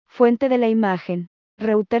Fuente de la imagen.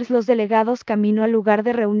 Reuters. Los delegados camino al lugar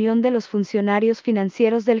de reunión de los funcionarios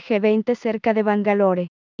financieros del G20 cerca de Bangalore,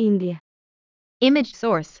 India. Image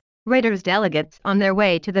source. Reuters. Delegates on their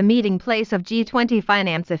way to the meeting place of G20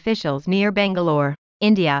 finance officials near Bangalore,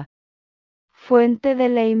 India. Fuente de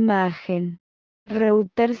la imagen.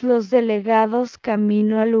 Reuters. Los delegados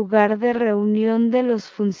camino al lugar de reunión de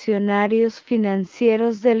los funcionarios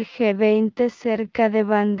financieros del G20 cerca de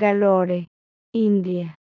Bangalore,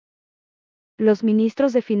 India. Los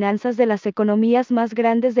ministros de finanzas de las economías más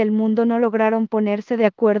grandes del mundo no lograron ponerse de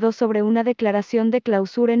acuerdo sobre una declaración de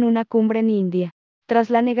clausura en una cumbre en India,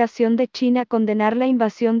 tras la negación de China a condenar la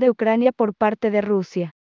invasión de Ucrania por parte de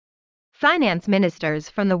Rusia. Finance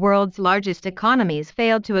ministers from the world's largest economies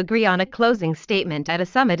failed to agree on a closing statement at a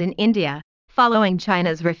summit in India, following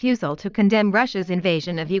China's refusal to condemn Russia's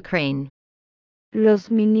invasion of Ukraine.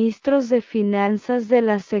 Los ministros de finanzas de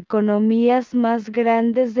las economías más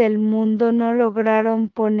grandes del mundo no lograron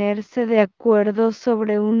ponerse de acuerdo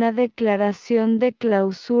sobre una declaración de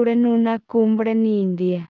clausura en una cumbre en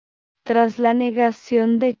India, tras la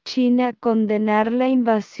negación de China a condenar la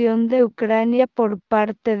invasión de Ucrania por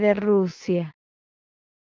parte de Rusia.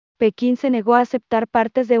 Pekín se negó a aceptar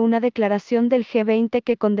partes de una declaración del G20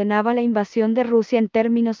 que condenaba la invasión de Rusia en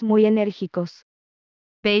términos muy enérgicos.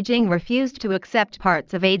 Beijing refused to accept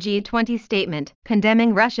parts of a G20 statement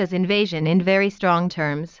condemning Russia's invasion in very strong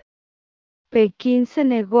terms. Pekín se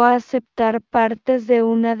negó a aceptar partes de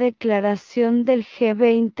una declaración del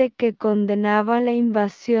G20 que condenaba la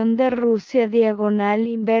invasión de Rusia diagonal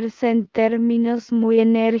inversa en términos muy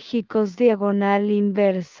enérgicos diagonal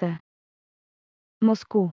inversa.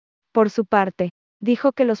 Moscú, por su parte,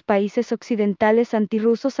 dijo que los países occidentales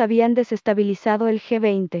antirrusos habían desestabilizado el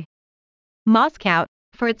G20. Moscow,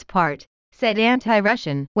 for its part, said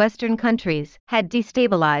anti-Russian Western countries had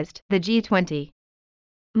destabilized the G20.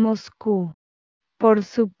 Moscú, por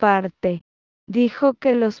su parte, dijo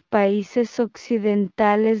que los países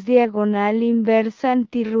occidentales diagonal inversa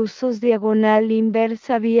antirrusos diagonal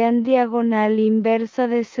inversa habían diagonal inversa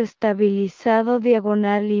desestabilizado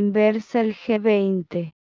diagonal inversa el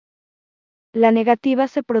G20. La negativa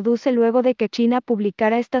se produce luego de que China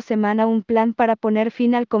publicara esta semana un plan para poner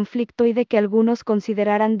fin al conflicto y de que algunos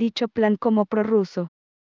consideraran dicho plan como prorruso.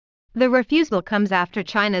 The refusal comes after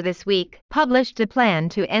China this week published a plan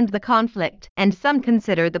to end the conflict, and some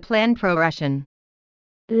consider the plan pro-Russian.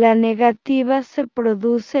 La negativa se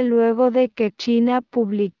produce luego de que China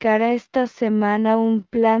publicara esta semana un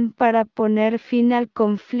plan para poner fin al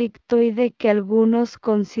conflicto y de que algunos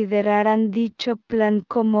consideraran dicho plan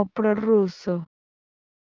como prorruso.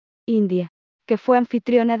 India, que fue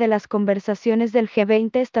anfitriona de las conversaciones del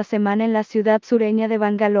G20 esta semana en la ciudad sureña de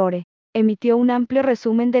Bangalore, emitió un amplio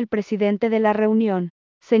resumen del presidente de la reunión,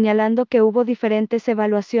 señalando que hubo diferentes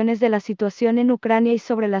evaluaciones de la situación en Ucrania y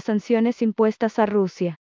sobre las sanciones impuestas a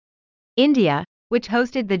Rusia. India, which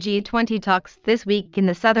hosted the G20 talks this week in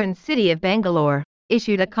the southern city of Bangalore,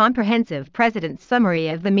 issued a comprehensive president's summary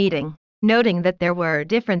of the meeting, noting that there were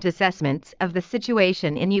different assessments of the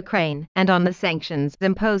situation in Ukraine and on the sanctions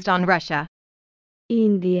imposed on Russia.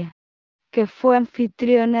 India, que fue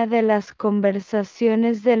anfitriona de las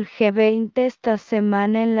conversaciones del G20 esta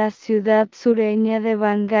semana en la ciudad sureña de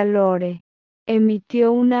Bangalore,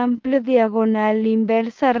 emitió un amplio diagonal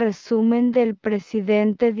inversa resumen del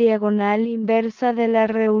presidente diagonal inversa de la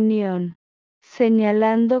reunión,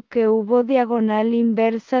 señalando que hubo diagonal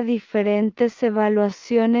inversa diferentes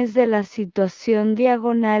evaluaciones de la situación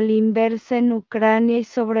diagonal inversa en Ucrania y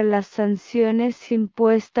sobre las sanciones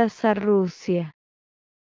impuestas a Rusia.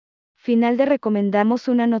 Final de recomendamos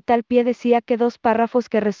una nota al pie decía que 2 párrafos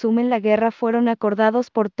que resumen la guerra fueron acordados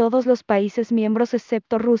por todos los países miembros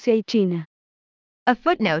excepto Rusia y China. A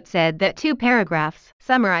footnote said that 2 paragraphs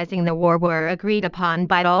summarizing the war were agreed upon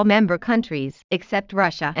by all member countries except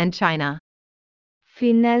Russia and China.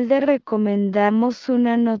 Final de recomendamos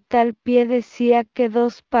una nota al pie decía que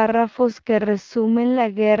 2 párrafos que resumen la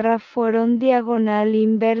guerra fueron diagonal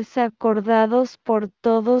inversa acordados por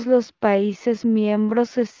todos los países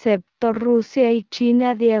miembros excepto Rusia y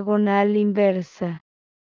China diagonal inversa.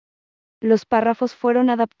 Los párrafos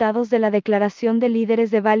fueron adaptados de la declaración de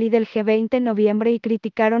líderes de Bali del G20 en noviembre y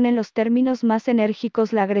criticaron en los términos más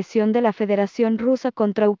enérgicos la agresión de la Federación Rusa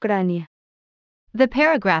contra Ucrania. The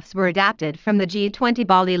paragraphs were adapted from the G20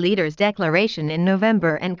 Bali leaders' declaration in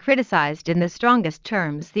November and criticized in the strongest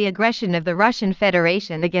terms the aggression of the Russian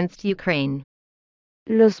Federation against Ukraine.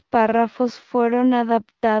 Los párrafos fueron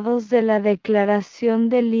adaptados de la declaración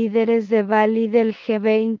de líderes de Bali del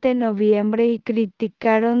G20 en noviembre y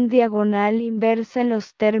criticaron diagonal inversa en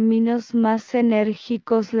los términos más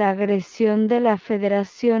enérgicos la agresión de la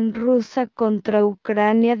Federación Rusa contra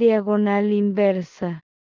Ucrania diagonal inversa.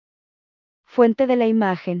 Fuente de la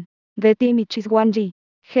imagen: Getty Images. Wang Yi,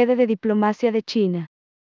 jefe de diplomacia de China.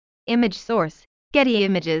 Image source: Getty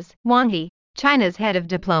Images. Wang Yi, China's head of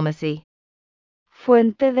diplomacy.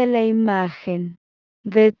 Fuente de la imagen: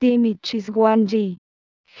 Getty Images. Wang Yi,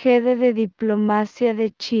 jefe de diplomacia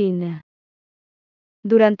de China.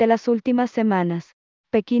 Durante las últimas semanas,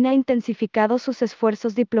 Pekín ha intensificado sus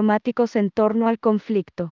esfuerzos diplomáticos en torno al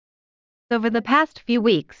conflicto. Over the past few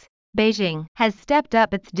weeks, Beijing has stepped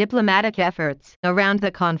up its diplomatic efforts around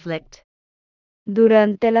the conflict.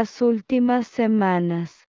 Durante las últimas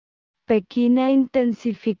semanas, Pekín ha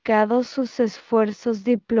intensificado sus esfuerzos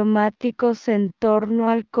diplomáticos en torno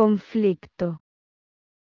al conflicto.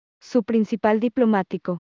 Su principal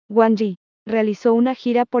diplomático, Wang Yi, realizó una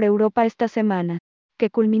gira por Europa esta semana, que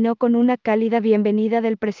culminó con una cálida bienvenida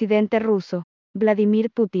del presidente ruso, Vladimir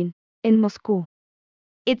Putin, en Moscú.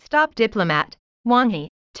 Its top diplomat, Wang Yi,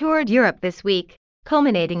 toured Europe this week,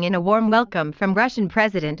 culminating in a warm welcome from Russian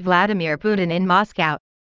President Vladimir Putin in Moscow.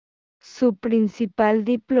 Su principal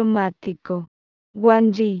diplomático,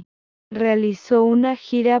 Wang Yi, realizó una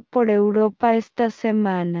gira por Europa esta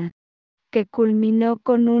semana, que culminó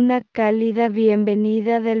con una cálida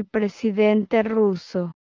bienvenida del presidente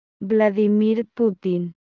ruso, Vladimir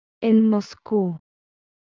Putin, en Moscú.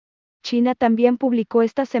 China también publicó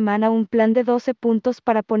esta semana un plan de 12 puntos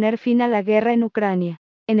para poner fin a la guerra en Ucrania,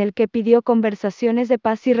 en el que pidió conversaciones de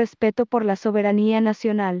paz y respeto por la soberanía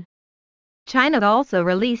nacional. China also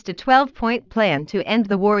released a 12-point plan to end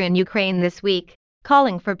the war in Ukraine this week,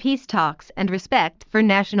 calling for peace talks and respect for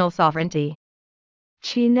national sovereignty.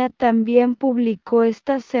 China también publicó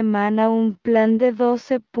esta semana un plan de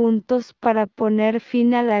 12 puntos para poner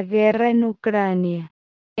fin a la guerra en Ucrania,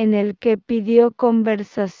 en el que pidió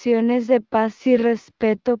conversaciones de paz y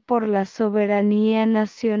respeto por la soberanía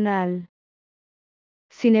nacional.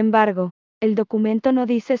 Sin embargo, el documento no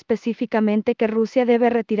dice específicamente que Rusia debe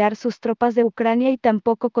retirar sus tropas de Ucrania y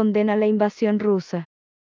tampoco condena la invasión rusa.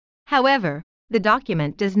 However, the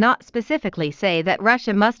document does not specifically say that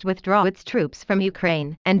Russia must withdraw its troops from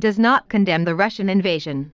Ukraine and does not condemn the Russian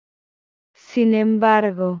invasion. Sin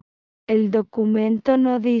embargo, el documento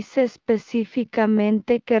no dice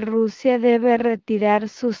específicamente que Rusia debe retirar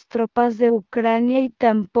sus tropas de Ucrania y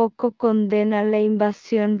tampoco condena la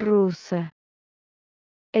invasión rusa.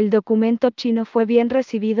 El documento chino fue bien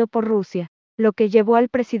recibido por Rusia, lo que llevó al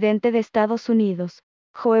presidente de Estados Unidos,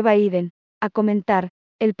 Joe Biden, a comentar: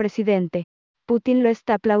 el presidente Putin lo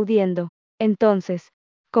está aplaudiendo, entonces,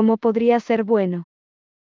 ¿cómo podría ser bueno?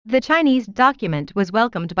 The Chinese document was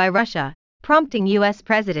welcomed by Russia, prompting U.S.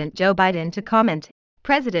 President Joe Biden to comment,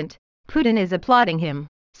 "President Putin is applauding him,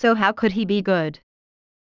 so how could he be good?"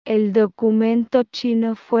 El documento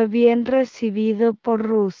chino fue bien recibido por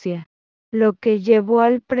Rusia, lo que llevó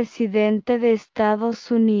al presidente de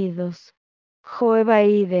Estados Unidos, Joe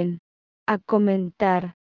Biden, a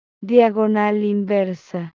comentar, diagonal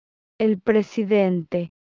inversa: el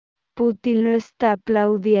presidente Putin lo está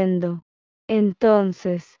aplaudiendo,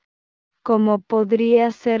 entonces, ¿cómo podría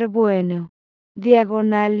ser bueno?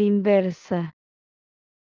 Diagonal inversa.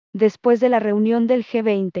 Después de la reunión del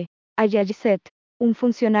G20, Ajay Seth, un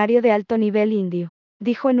funcionario de alto nivel indio,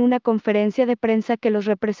 dijo en una conferencia de prensa que los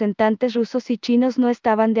representantes rusos y chinos no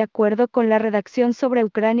estaban de acuerdo con la redacción sobre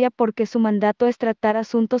Ucrania porque su mandato es tratar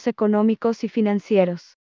asuntos económicos y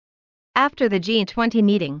financieros. After the G20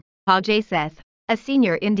 meeting, Ajay Seth, a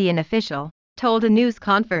senior Indian official, told a news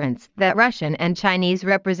conference that Russian and Chinese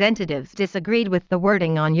representatives disagreed with the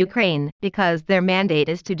wording on Ukraine because their mandate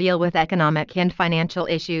is to deal with economic and financial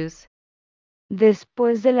issues.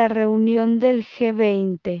 Después de la reunión del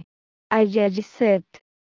G20, Ajay Seth,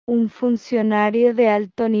 un funcionario de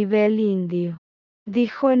alto nivel indio,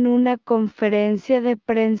 dijo en una conferencia de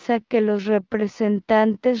prensa que los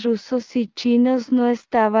representantes rusos y chinos no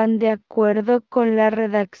estaban de acuerdo con la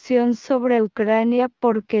redacción sobre Ucrania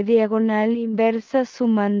porque diagonal inversa su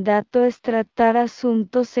mandato es tratar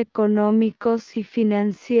asuntos económicos y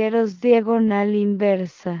financieros diagonal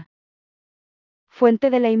inversa. Fuente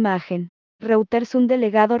de la imagen: Reuters. Un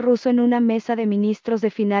delegado ruso en una mesa de ministros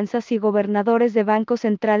de finanzas y gobernadores de bancos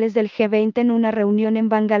centrales del G20 en una reunión en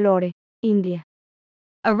Bangalore, India.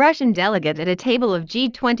 A Russian delegate at a table of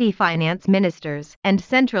G20 finance ministers and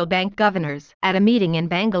central bank governors at a meeting in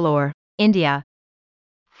Bangalore, India.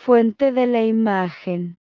 Fuente de la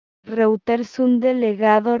imagen: Reuters, un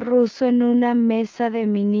delegado ruso en una mesa de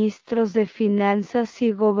ministros de finanzas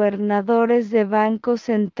y gobernadores de bancos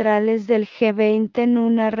centrales del G20 en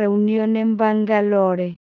una reunión en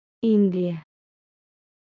Bangalore, India.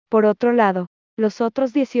 Por otro lado, los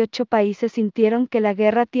otros 18 países sintieron que la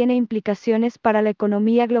guerra tiene implicaciones para la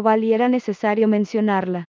economía global y era necesario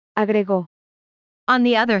mencionarla, agregó. On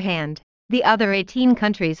the other hand, the other 18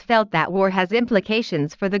 countries felt that war has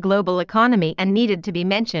implications for the global economy and needed to be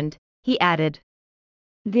mentioned, he added.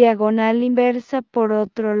 Diagonal inversa. Por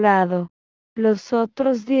otro lado, los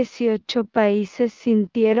otros 18 países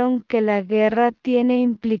sintieron que la guerra tiene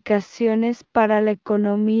implicaciones para la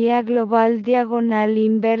economía global. Diagonal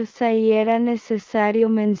inversa y era necesario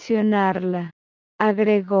mencionarla,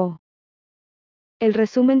 agregó. El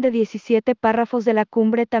resumen de 17 párrafos de la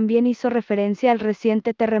cumbre también hizo referencia al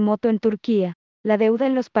reciente terremoto en Turquía, la deuda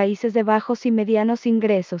en los países de bajos y medianos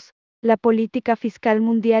ingresos, la política fiscal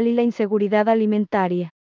mundial y la inseguridad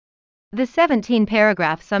alimentaria. The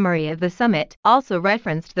 17-paragraph summary of the summit also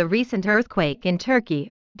referenced the recent earthquake in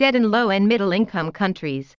Turkey, debt in low and middle-income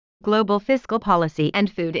countries, global fiscal policy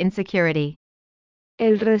and food insecurity.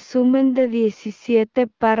 El resumen de 17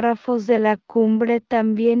 párrafos de la cumbre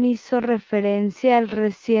también hizo referencia al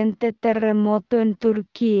reciente terremoto en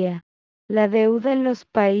Turquía, la deuda en los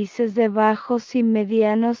países de bajos y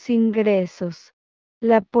medianos ingresos,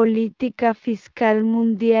 la política fiscal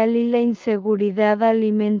mundial y la inseguridad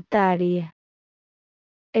alimentaria.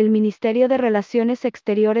 El Ministerio de Relaciones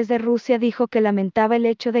Exteriores de Rusia dijo que lamentaba el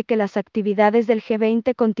hecho de que las actividades del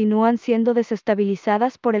G20 continúan siendo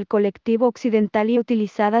desestabilizadas por el colectivo occidental y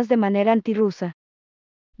utilizadas de manera antirrusa.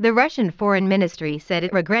 The Russian Foreign Ministry said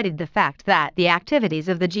it regretted the fact that the activities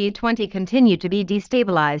of the G20 continue to be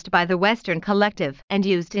destabilized by the Western collective and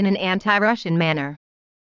used in an anti-Russian manner.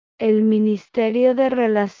 El Ministerio de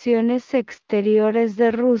Relaciones Exteriores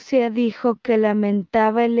de Rusia dijo que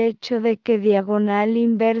lamentaba el hecho de que diagonal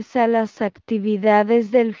inversa las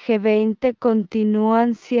actividades del G20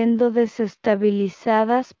 continúan siendo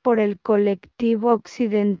desestabilizadas por el colectivo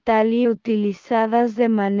occidental y utilizadas de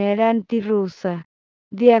manera antirrusa.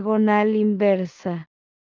 Diagonal inversa.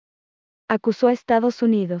 Acusó a Estados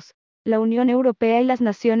Unidos, la Unión Europea y las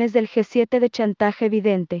naciones del G7 de chantaje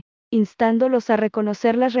evidente, instándolos a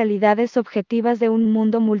reconocer las realidades objetivas de un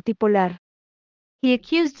mundo multipolar. He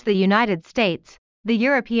accused the United States, the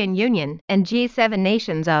European Union, and G7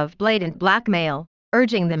 nations of blatant blackmail,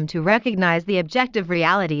 urging them to recognize the objective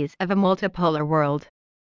realities of a multipolar world.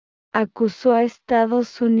 Acusó a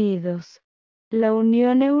Estados Unidos, la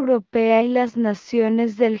Unión Europea y las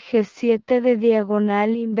naciones del G7 de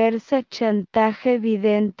diagonal inversa chantaje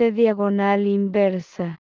evidente diagonal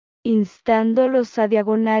inversa, instándolos a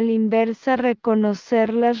diagonal inversa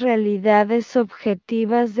reconocer las realidades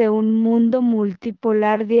objetivas de un mundo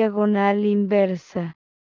multipolar diagonal inversa.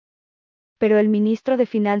 Pero el ministro de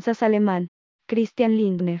Finanzas alemán, Christian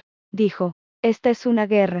Lindner, dijo, esta es una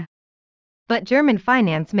guerra. But German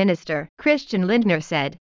Finance Minister Christian Lindner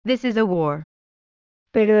said, this is a war.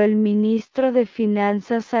 Pero el ministro de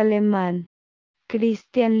Finanzas alemán,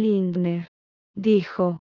 Christian Lindner,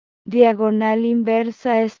 dijo, diagonal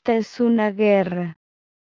inversa, esta es una guerra.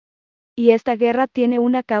 Y esta guerra tiene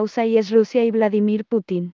una causa y es Rusia y Vladimir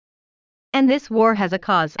Putin. And this war has a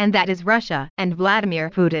cause, and that is Russia and Vladimir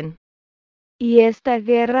Putin. Y esta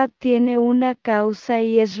guerra tiene una causa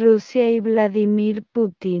y es Rusia y Vladimir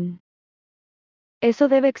Putin. Eso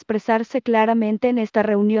debe expresarse claramente en esta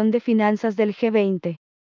reunión de finanzas del G20.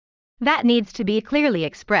 That needs to be clearly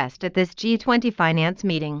expressed at this G20 finance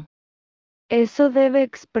meeting. Eso debe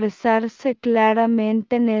expresarse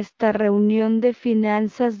claramente en esta reunión de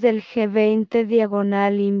finanzas del G20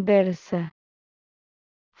 diagonal inversa.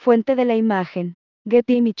 Fuente de la imagen,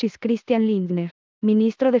 Getty Images. Christian Lindner,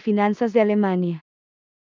 ministro de Finanzas de Alemania.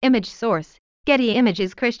 Image source, Getty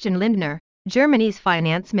Images. Christian Lindner, Germany's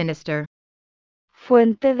finance minister.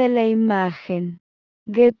 Fuente de la imagen,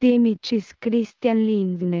 Getty Images. Christian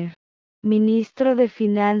Lindner, ministro de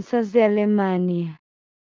Finanzas de Alemania.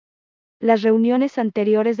 Las reuniones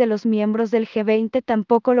anteriores de los miembros del G20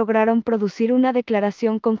 tampoco lograron producir una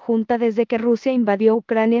declaración conjunta desde que Rusia invadió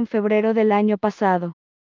Ucrania en febrero del año pasado.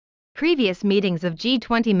 Previous meetings of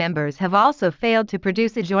G20 members have also failed to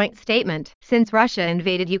produce a joint statement since Russia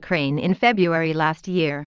invaded Ukraine in February last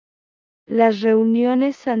year. Las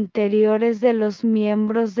reuniones anteriores de los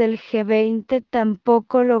miembros del G20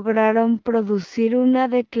 tampoco lograron producir una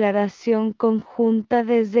declaración conjunta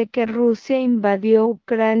desde que Rusia invadió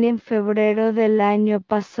Ucrania en febrero del año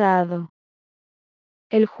pasado.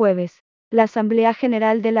 El jueves, la Asamblea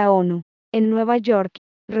General de la ONU, en Nueva York,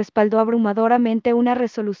 respaldó abrumadoramente una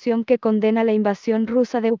resolución que condena la invasión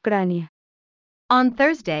rusa de Ucrania. On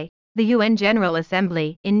Thursday, the UN General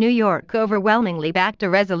Assembly in New York overwhelmingly backed a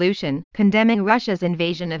resolution condemning Russia's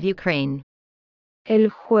invasion of Ukraine. El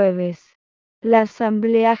jueves, la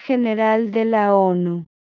Asamblea General de la ONU,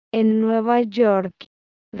 en Nueva York,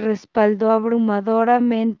 respaldó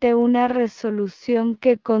abrumadoramente una resolución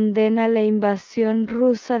que condena la invasión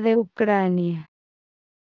rusa de Ucrania.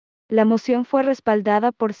 La moción fue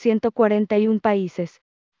respaldada por 141 países,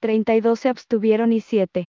 32 se abstuvieron y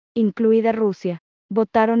 7, incluida Rusia,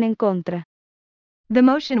 votaron en contra. The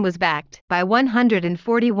motion was backed by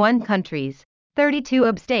 141 countries, 32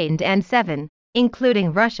 abstained and 7,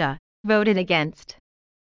 including Russia, voted against.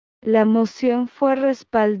 La moción fue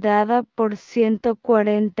respaldada por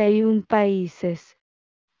 141 países,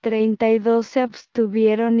 32 se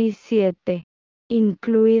abstuvieron y 7,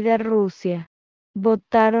 incluida Rusia,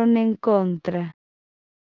 votaron en contra.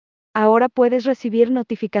 Ahora puedes recibir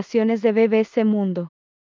notificaciones de BBC Mundo.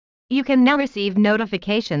 You can now receive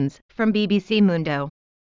notifications from BBC Mundo.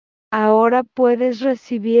 Ahora puedes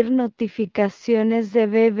recibir notificaciones de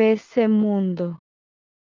BBC Mundo.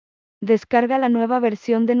 Descarga la nueva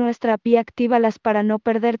versión de nuestra app y actívalas para no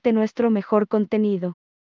perderte nuestro mejor contenido.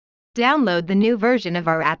 Download the new version of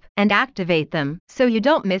our app and activate them so you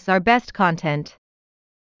don't miss our best content.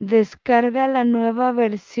 Descarga la nueva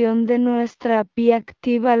versión de nuestra app y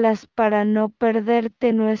actívalas para no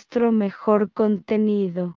perderte nuestro mejor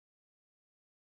contenido.